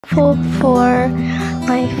Grateful for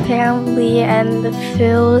my family and the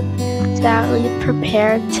food that we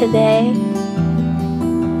prepared today.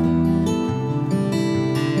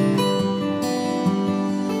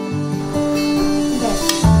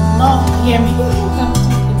 No, hear me.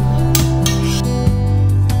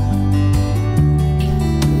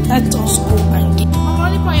 Let us go and get. Mama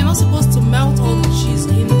Oliver, you're not supposed to melt all the cheese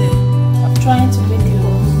in there. I'm trying to make it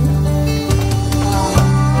all.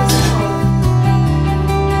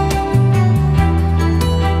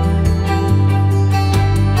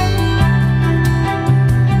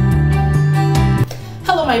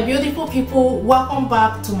 Hello my beautiful people, welcome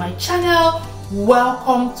back to my channel.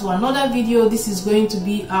 Welcome to another video. This is going to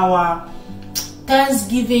be our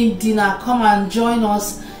Thanksgiving dinner. Come and join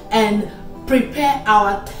us and prepare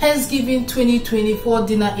our Thanksgiving 2024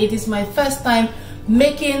 dinner. It is my first time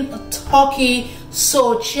making a turkey,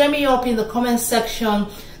 so cheer me up in the comment section.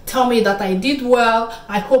 Tell me that I did well.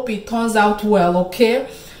 I hope it turns out well, okay?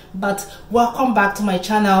 But welcome back to my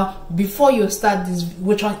channel. Before you start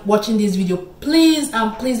watching this video, please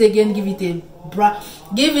and please again give it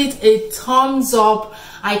a thumbs up.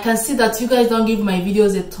 I can see that you guys don't give my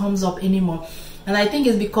videos a thumbs up anymore, and I think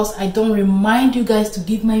it's because I don't remind you guys to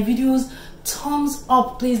give my videos thumbs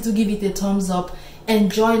up. Please do give it a thumbs up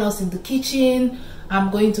and join us in the kitchen. I'm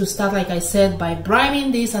going to start, like I said, by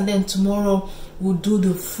brining this, and then tomorrow we'll do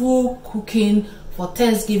the full cooking for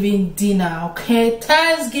Thanksgiving dinner. Okay,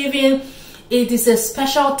 Thanksgiving, it is a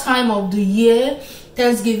special time of the year.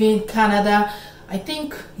 Thanksgiving, Canada, I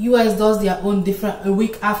think US does their own different a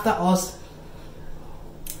week after us.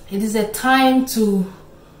 It is a time to,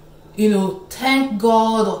 you know, thank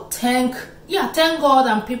God, or thank God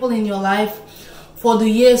and people in your life for the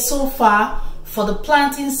year so far, for the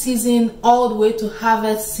planting season all the way to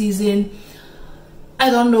harvest season. I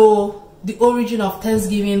don't know the origin of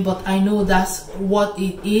Thanksgiving, but I know that's what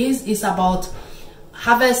it is. It's about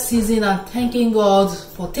harvest season and thanking God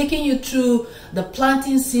for taking you through the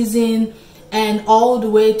planting season and all the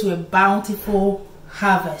way to a bountiful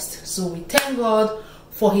harvest. So we thank God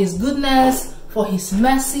for his goodness, for his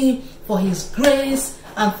mercy, for his grace,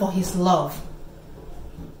 and for his love.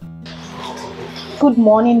 Good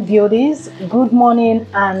morning, beauties. Good morning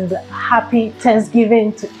and happy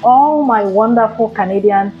Thanksgiving to all my wonderful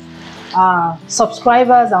Canadian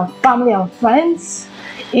subscribers and family and friends.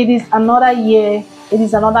 It is another year, it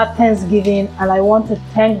is another Thanksgiving, and I want to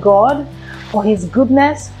thank God for his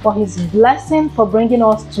goodness, for his blessing, for bringing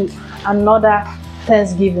us to another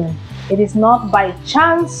Thanksgiving. It is not by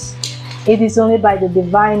chance, it is only by the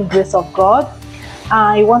divine grace of God.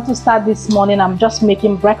 I want to start this morning. I'm just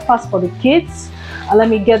making breakfast for the kids. Let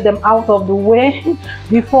me get them out of the way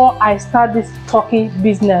before I start this turkey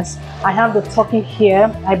business. I have the turkey here.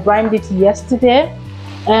 I brined it yesterday,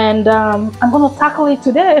 and I'm gonna tackle it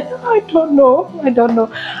today. I don't know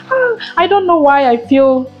why I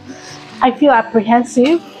feel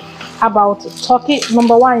apprehensive about turkey.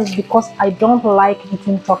 Number one is because I don't like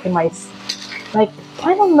eating turkey myself. Like,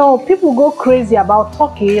 I don't know, people go crazy about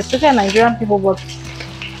turkey, especially Nigerian people, but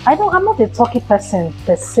I'm not a turkey person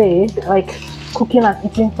per se, like cooking and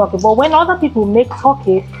eating turkey. But when other people make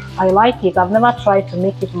turkey, I like it. I've never tried to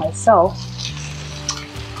make it myself,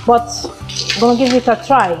 but I'm gonna give it a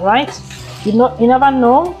try, right? You never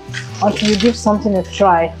know until you give something a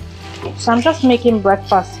try. So I'm just making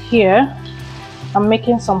breakfast here. I'm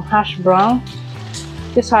making some hash brown.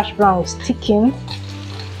 This hash brown is sticking.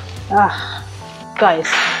 Guys,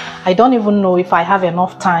 I don't even know if I have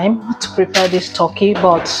enough time to prepare this turkey,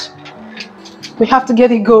 but we have to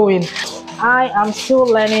get it going. I am still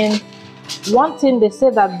learning. One thing, they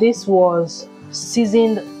said that this was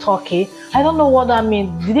seasoned turkey. I don't know what that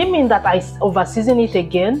means. Did it mean that I over season it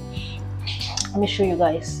again? Let me show you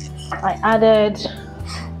guys. I added,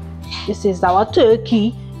 this is our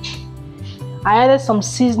turkey. I added some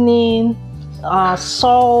seasoning,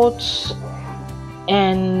 salt,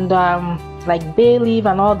 and like bay leaf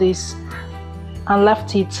and all this, and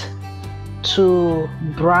left it to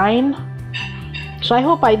brine. So I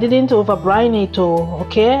hope I didn't over brine it,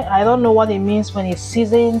 okay? I don't know what it means when it's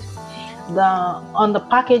seasoned. On the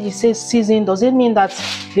package it says seasoned. Does it mean that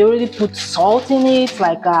they already put salt in it,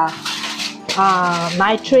 like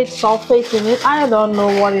nitrate, sulfate in it? I don't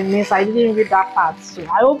know what it means. I didn't read that part, so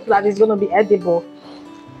I hope that it's going to be edible.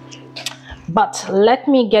 But let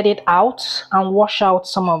me get it out and wash out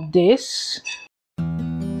some of this.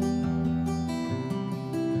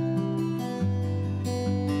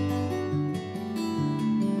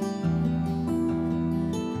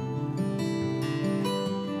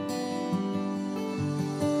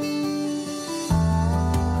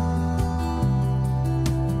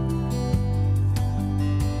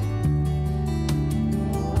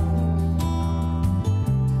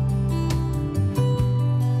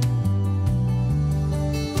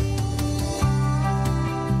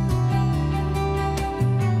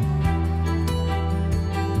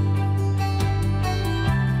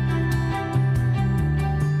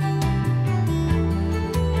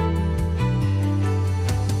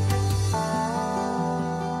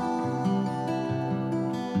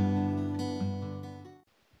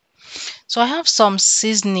 So I have some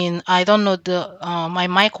seasoning. I don't know, the my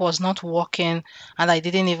mic was not working and I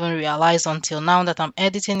didn't even realize until now that I'm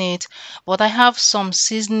editing it. But I have some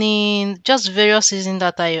seasoning, just various seasoning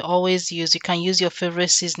that I always use. You can use your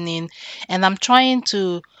favorite seasoning. And I'm trying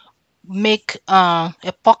to make a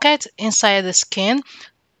pocket inside the skin.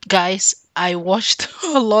 Guys, I watched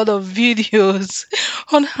a lot of videos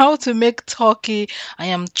on how to make turkey. I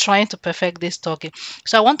am trying to perfect this turkey.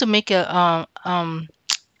 So I want to make a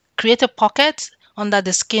create a pocket under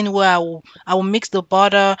the skin where I will mix the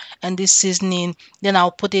butter and this seasoning. Then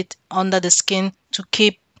I'll put it under the skin to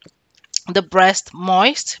keep the breast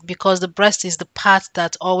moist, because the breast is the part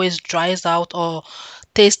that always dries out or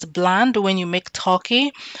tastes bland when you make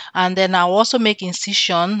turkey. And then I'll also make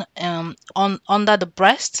incision on under the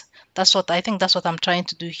breast. That's what I think, that's what I'm trying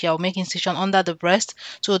to do here. I'll make incision under the breast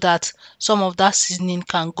so that some of that seasoning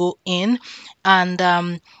can go in.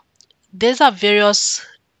 And these are various,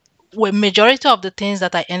 well, majority of the things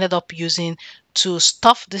that I ended up using to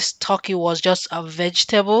stuff this turkey was just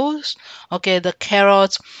vegetables. Okay, the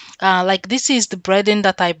carrots. Like this is the breading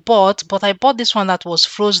that I bought, but I bought this one that was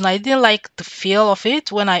frozen. I didn't like the feel of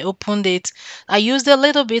it when I opened it. I used a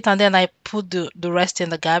little bit and then I put the rest in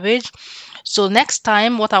the garbage. So next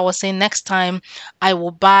time, what I was saying, next time I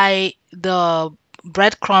will buy the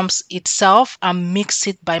breadcrumbs itself and mix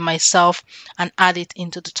it by myself and add it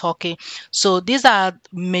into the turkey. So these are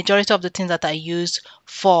majority of the things that I use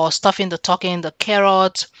for stuffing the turkey: in the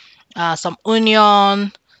carrot, some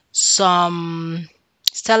onion, some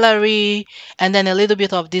celery, and then a little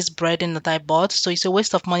bit of this breading that I bought. So it's a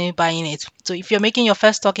waste of money buying it. So if you're making your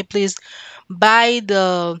first turkey, please buy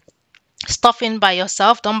the stuffing by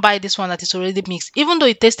yourself. Don't buy this one that is already mixed. Even though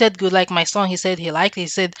it tasted good, like my son, he said he liked it. He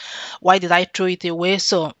said, why did I throw it away?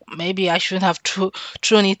 So maybe I shouldn't have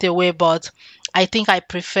thrown it away, but I think I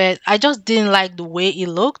just didn't like the way it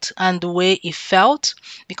looked and the way it felt,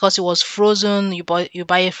 because it was frozen. You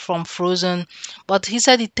buy it from frozen, but he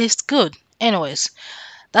said it tastes good. Anyways,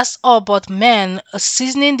 that's all. But man,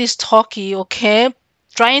 seasoning this turkey, okay,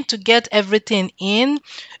 trying to get everything in,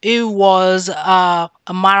 it was a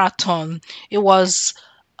marathon. It was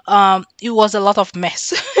a lot of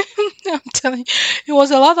mess. I'm telling you, it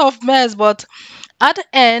was a lot of mess. But at the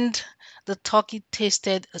end, the turkey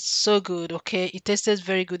tasted so good. Okay, it tasted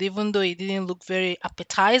very good, even though it didn't look very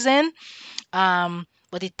appetizing.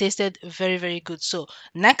 But it tasted very, very good. So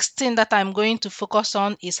next thing that I'm going to focus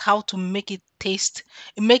on is how to make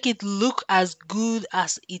it look as good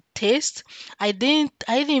as it tastes. I didn't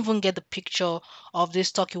even get the picture of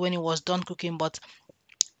this turkey when it was done cooking, but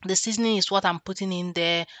the seasoning is what I'm putting in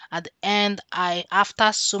there. At the end,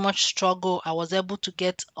 after so much struggle, I was able to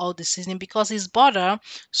get all the seasoning, because it's butter,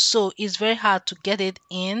 so it's very hard to get it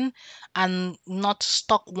in and not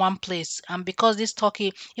stuck one place. And because this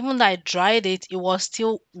turkey, even though I dried it, it was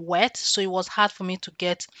still wet, so it was hard for me to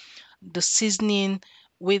get the seasoning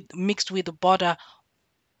with mixed with the butter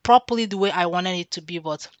properly the way I wanted it to be.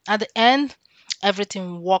 But at the end,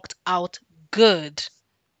 everything worked out good.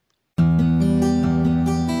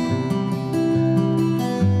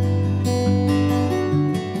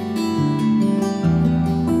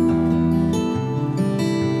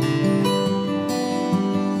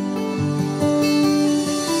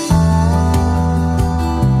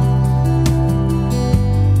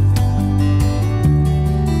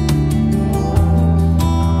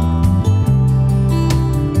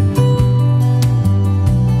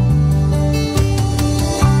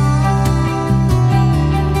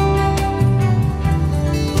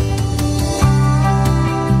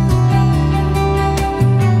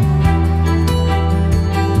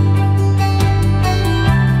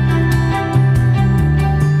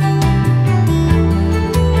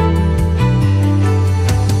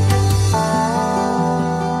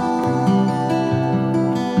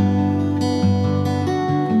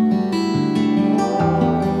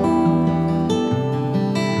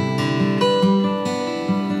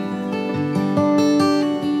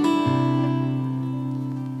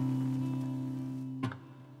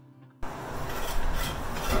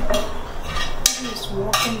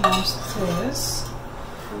 Walking downstairs.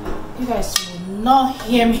 You guys will not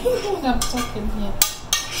hear me when I'm talking here.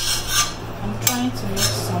 I'm trying to make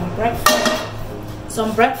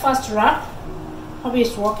some breakfast wrap. Hubby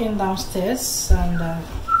is walking downstairs and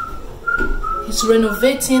he's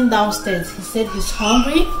renovating downstairs. He said he's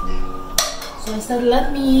hungry, so I said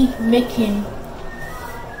let me make him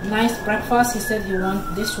nice breakfast. He said he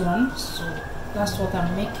wants this one, so that's what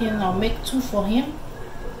I'm making. I'll make 2 for him,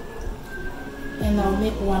 and I'll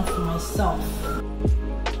make 1 for myself.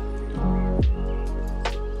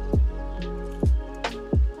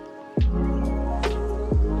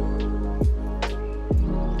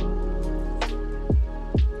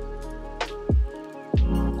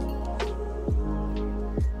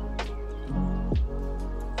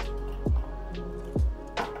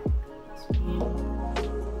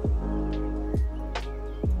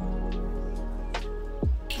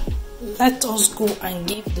 let us go and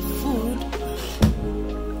give the food.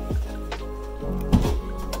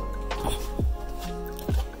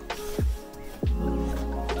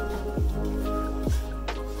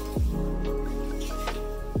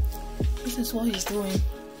 This is what he's doing.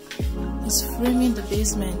 He's framing the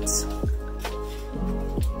basement.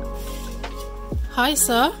 Hi,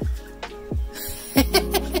 sir.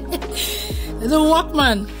 The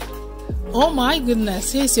workman. Oh my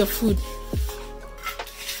goodness, here's your food.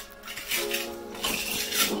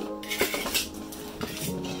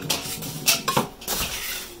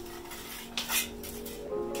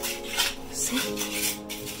 See?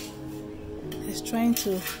 He's trying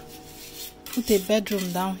to put a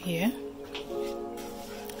bedroom down here.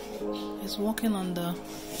 He's working on the...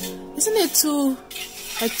 Isn't it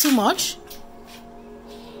too much?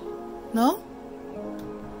 No?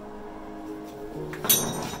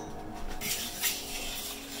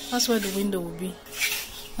 That's where the window will be.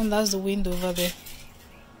 And that's the window over there.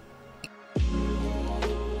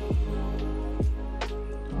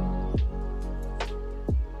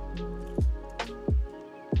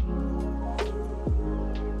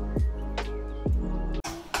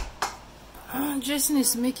 Jason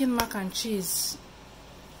is making mac and cheese.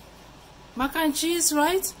 Mac and cheese,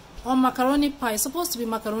 right? Or macaroni pie. It's supposed to be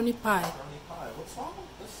macaroni pie. Macaroni pie? What's wrong?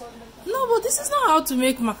 No, but this is not how to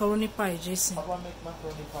make macaroni pie, Jason. How do I make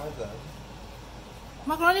macaroni pie then?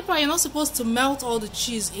 Macaroni pie, you're not supposed to melt all the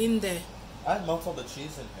cheese in there. I melt all the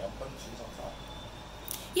cheese in here. I'm putting cheese on top.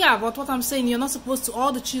 Yeah, but what I'm saying, you're not supposed to,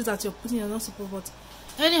 all the cheese that you're putting, you're not supposed, but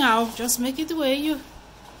anyhow, just make it the way you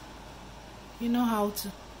know how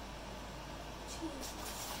to.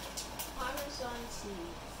 Parmesan cheese.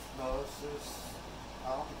 No, this is... I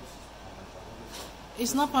don't think this is Parmesan.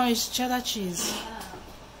 It's not Parmesan, it's cheddar cheese.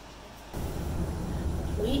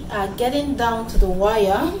 We are getting down to the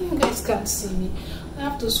wire. You guys can't see me. I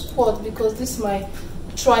have to squat because this my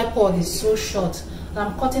tripod is so short. And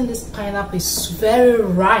I'm cutting this pineapple. It's very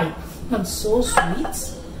ripe and so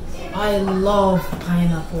sweet. I love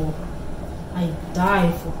pineapple. I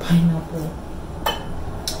die for pineapple.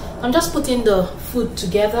 I'm just putting the food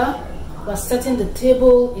together. We're setting the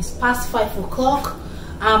table. It's past 5 o'clock.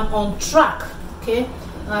 I'm on track. Okay.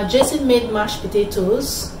 Jason made mashed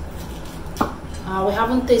potatoes. We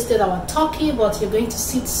haven't tasted our turkey, but you're going to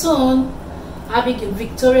see it soon.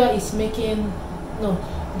 Victoria is making,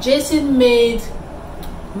 Jason made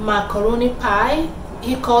macaroni pie.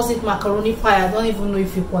 He calls it macaroni pie. I don't even know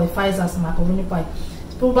if it qualifies as macaroni pie.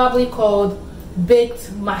 It's probably called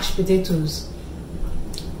baked mashed potatoes.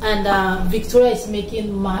 And Victoria is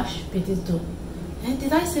making mashed potato.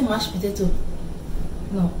 Did I say mashed potato?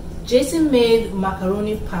 No. Jason made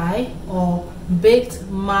macaroni pie or baked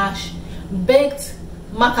mac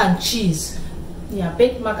and cheese. Yeah,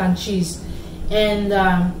 baked mac and cheese. And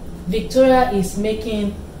Victoria is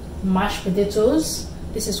making mashed potatoes.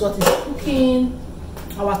 This is what is cooking.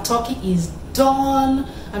 Our turkey is done.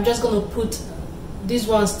 I'm just going to put these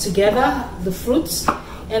ones together, the fruits,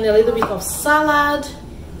 and a little bit of salad,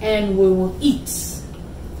 and we will eat. This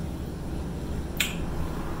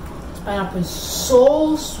pineapple is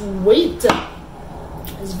so sweet.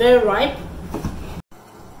 It's very ripe.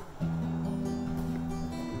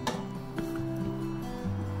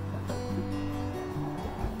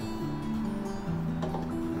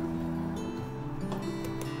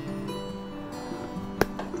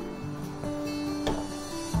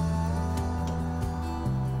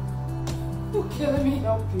 Okay, let me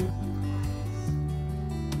help you.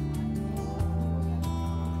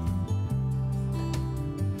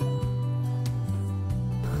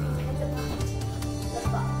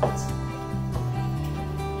 That's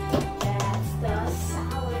the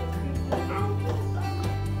sour cream and the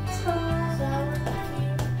butter. Sour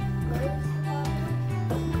cream.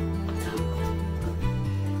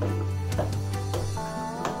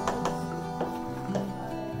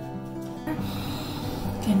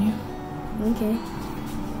 Can you? Okay.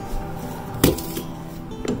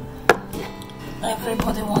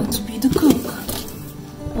 Everybody wants to be the cook.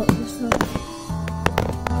 Oh, this one.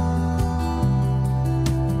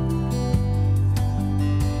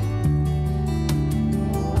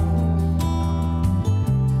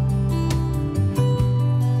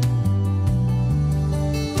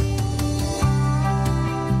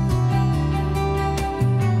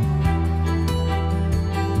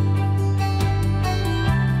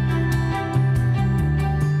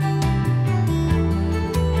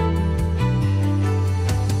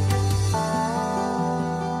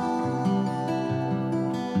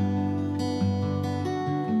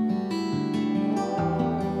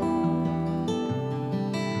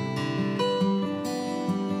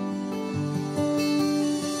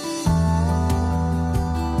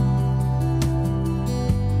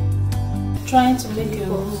 trying to make a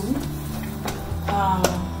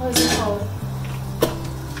what is it called?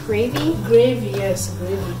 Gravy? Gravy, yes,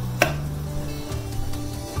 gravy.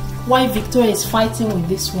 Why Victoria is fighting with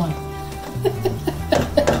this one?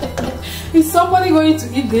 Is somebody going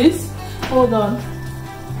to eat this? Hold on.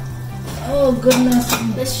 Oh goodness.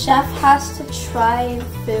 The chef has to try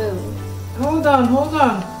food. Hold on, hold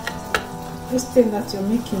on. This thing that you're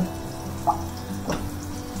making.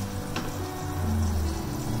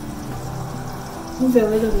 Move a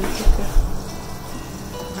little bit, okay.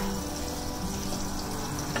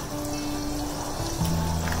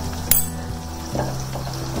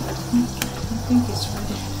 I think it's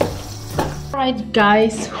ready. Alright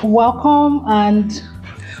guys, welcome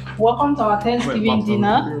to our Thanksgiving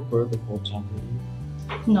dinner.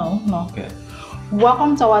 No. Okay.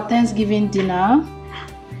 Welcome to our Thanksgiving dinner.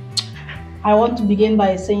 I want to begin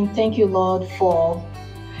by saying thank you, Lord, for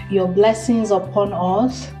your blessings upon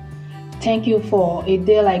us. Thank you for a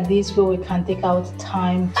day like this where we can take out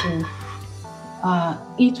time to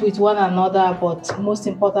eat with one another, but most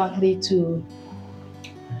importantly to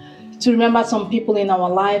remember some people in our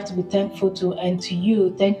life to be thankful to, and to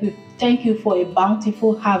you. Thank you for a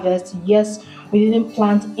bountiful harvest. Yes, we didn't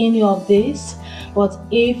plant any of this, but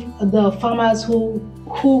if the farmers who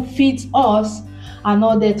feeds us are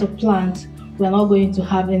not there to plant, we're not going to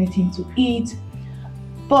have anything to eat.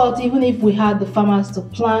 But even if we had the farmers to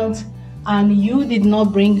plant and you did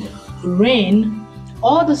not bring rain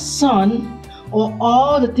or the sun or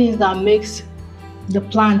all the things that makes the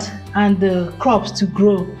plant and the crops to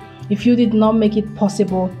grow, if you did not make it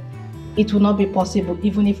possible, it will not be possible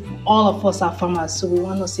even if all of us are farmers. So we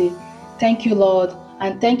want to say thank you, Lord,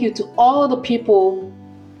 and thank you to all the people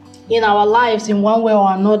in our lives in one way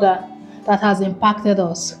or another that has impacted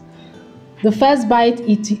us. The first bite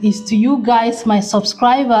it is to you guys, my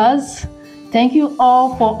subscribers. Thank you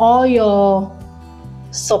all for all your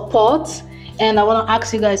support, and I want to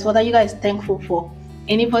ask you guys, what are you guys thankful for?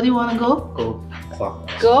 Anybody want to go?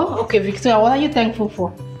 Go? Okay, Victoria, what are you thankful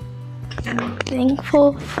for? I'm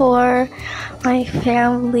thankful for my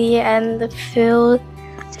family and the food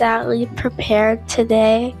that we prepared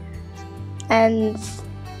today, and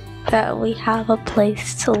that we have a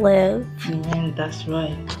place to live. That's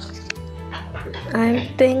right. I'm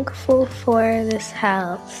thankful for this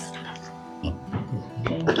house.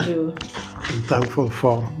 Thank you. I'm thankful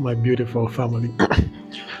for my beautiful family,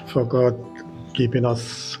 for God keeping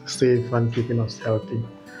us safe and keeping us healthy,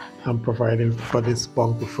 and providing for this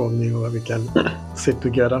bountiful meal that we can sit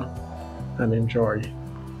together and enjoy.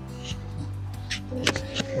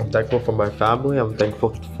 I'm thankful for my family. I'm thankful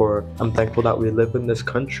that we live in this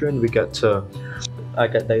country and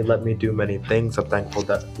they let me do many things. I'm thankful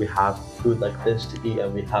that we have food like this to eat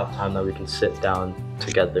and we have time that we can sit down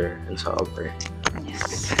together and celebrate.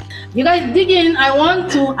 Yes. You guys dig in. I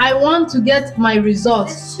want to get my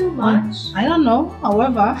results. It's too much. I don't know.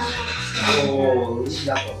 However,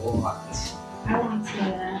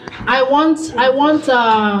 I want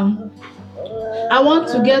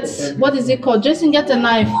to get, what is it called? Jason, get a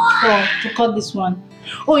knife to cut this one.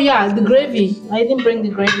 Oh yeah, the gravy. I didn't bring the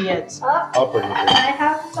gravy yet. I'll bring it. I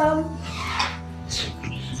have some.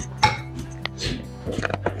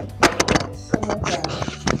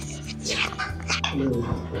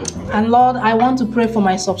 And Lord, I want to pray for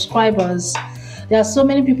my subscribers. There are so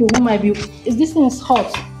many people who might be. This thing is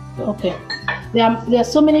hot. Okay. There are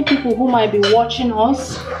so many people who might be watching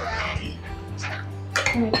us.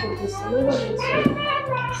 Let me put this a little bit.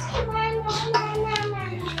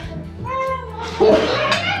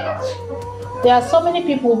 There are so many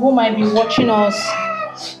people who might be watching us,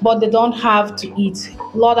 but they don't have to eat.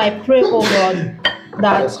 Lord, I pray, oh God,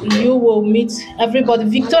 that you will meet everybody.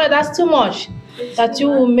 Victoria, that's too much. That you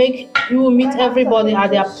will meet everybody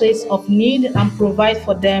at their place of need and provide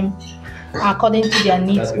for them according to their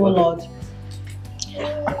needs, oh Lord.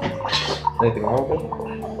 Anything wrong with it?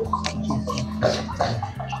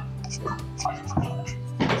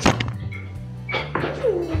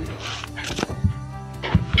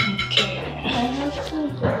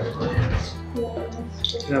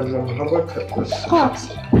 Yeah, how about cut this?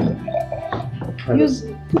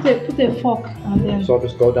 Put a fork and then. So I'll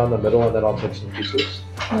just go down the middle and then I'll take some pieces.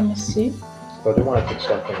 Let me see. So I do want to take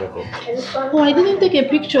something with it. Oh, I didn't take a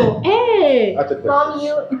picture. Hey! I took Mom,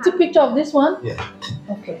 pictures. You took a picture of this one? Yeah.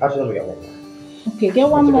 Okay. Actually, let me get one more. Okay, get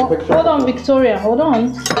one more. Hold on, Victoria. Hold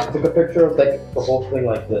on. I took a picture of like the whole thing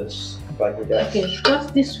like this. If I could get. Okay,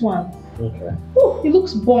 just this one. Okay. Oh, it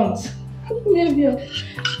looks burnt. Maybe.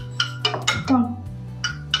 Come.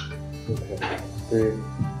 Okay. 3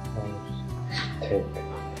 times take.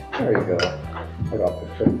 There you go. I got a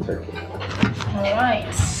picture of the turkey.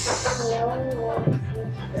 Alright.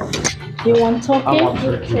 You want I turkey? want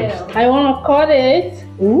turkey. I want to cut it.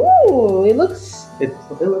 Ooh, it looks It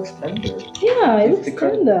looks tender. Yeah, it looks Easy to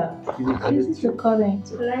cut. tender. Easy Easy to cut it.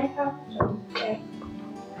 Can I have some? Okay.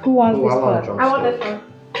 Who wants Oh, this I want a part?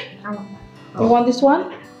 drumstick. I want this one. I want You want this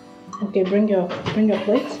one? Okay, bring your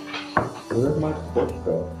plate. Where's my fork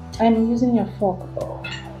go? I'm using your fork.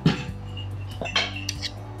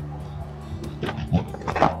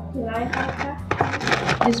 Can I have that?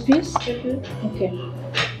 This piece? Mm-hmm. Okay.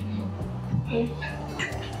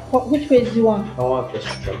 Which way do you want? I want this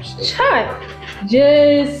drumstick. Chai!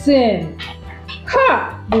 Jason!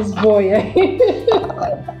 Ha! This boy.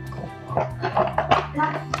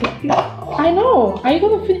 I know. Are you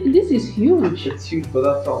gonna finish? This is huge. It's huge, but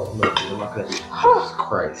that's all I'm gonna do. I'm not gonna eat. Jesus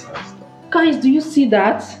Christ, that's stuff. Guys, do you see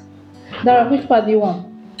that? Dara, which part do you want?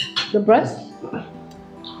 The breast?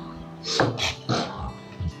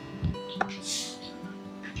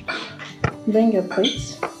 Bring your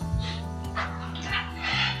plates.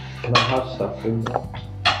 Can I have stuffing?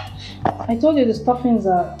 I told you the stuffings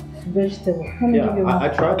are vegetable. Let me give you Yeah, one. I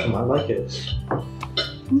tried them. I like it.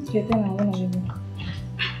 Okay, then I'm gonna give you.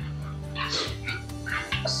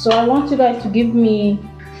 So I want you guys to give me,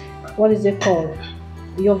 what is it called?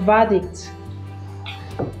 Your verdict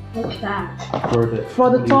What's that? for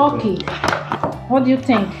the turkey. What do you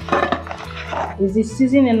think? Is it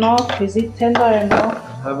seasoned enough? Is it tender enough?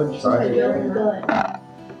 I haven't tried It's it. really good.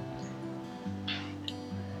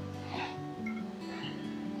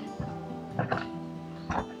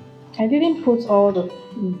 I didn't put all the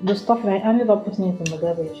stuff. I ended up putting it in the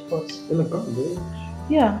garbage, but In the garbage.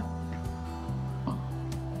 yeah,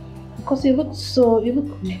 because it looked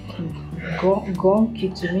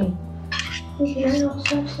gonky to me. Is there no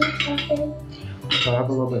substance stuffing? I have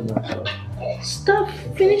a little bit more stuff. Stuff.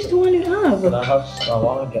 Finish the one you have. But I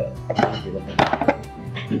want to get.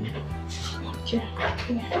 Okay.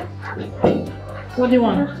 What do you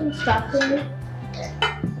want? Have some stuffing.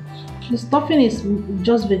 The stuffing is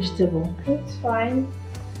just vegetable. It's fine.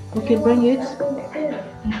 Okay, bring it. Stuffing too.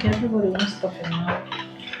 Okay, everybody wants stuffing now.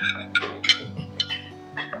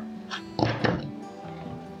 I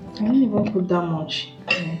didn't even put that much.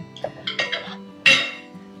 Yeah.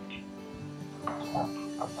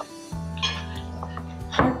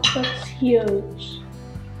 That's huge.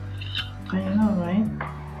 I know, right?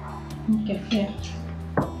 Okay, here.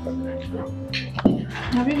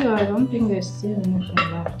 Abigail, I don't think there's still anything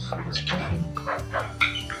left for the stuffing.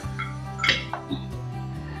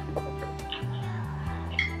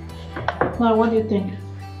 Now, what do you think?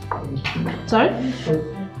 Sorry?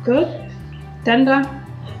 Good? Tender?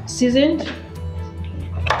 Seasoned?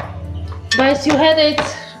 Guys, you heard it.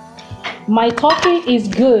 My turkey is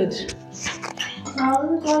good. How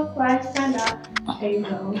does it look when I stand up? There you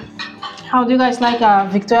go. How do you guys like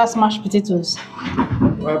Victoria's mashed potatoes? I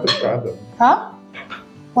haven't tried them. Huh?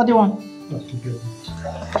 What do you want? No,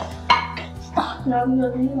 you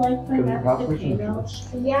really like my Can you mashed pass me some potatoes? juice?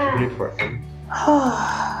 Yeah. Pretty quick.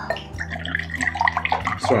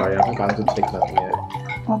 Sorry, I haven't gotten to take nothing yet.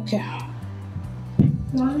 Okay.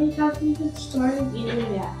 Mommy hasn't even started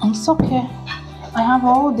eating yet. It's okay. I have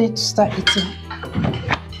all day to start eating.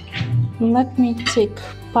 Let me take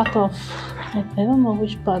part of. I don't know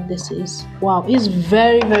which part this is. Wow, it's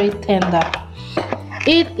very, very tender.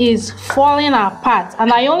 It is falling apart,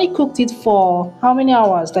 and I only cooked it for how many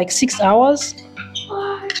hours? Like 6 hours?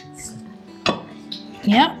 What?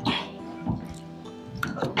 Yeah.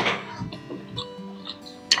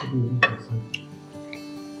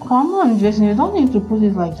 Come on, Jason, you don't need to put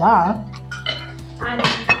it like that. I know.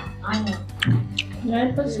 Can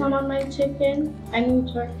I put some on my chicken? I mean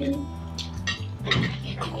turkey.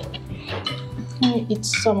 Let me eat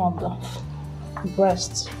some of the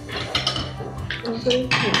breast. I'm going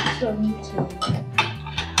to put some too.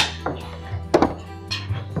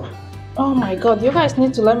 Oh my god, you guys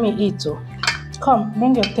need to let me eat too. Come,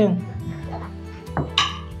 bring your thing.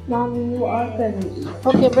 Mommy, you are gonna eat.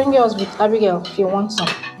 Okay, bring yours with Abigail if you want some.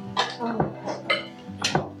 Oh.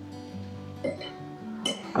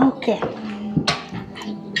 Okay.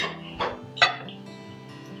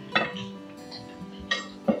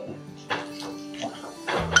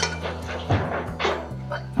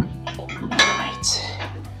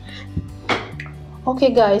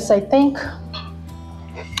 Okay guys, I think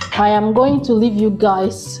I am going to leave you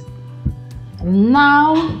guys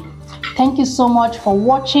now. Thank you so much for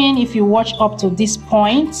watching. If you watch up to this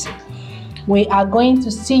point, we are going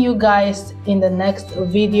to see you guys in the next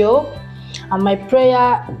video, and my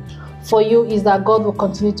prayer for you is that God will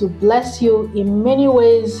continue to bless you in many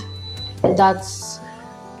ways that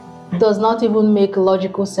does not even make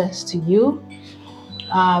logical sense to you.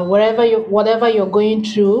 whatever you're going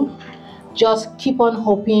through, just keep on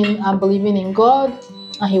hoping and believing in God,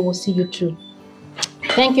 and He will see you through.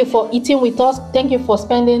 Thank you for eating with us. Thank you for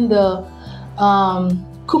spending the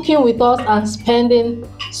cooking with us and spending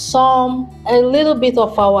a little bit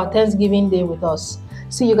of our Thanksgiving Day with us.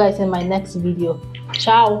 See you guys in my next video.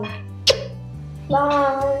 Ciao.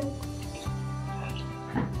 Bye.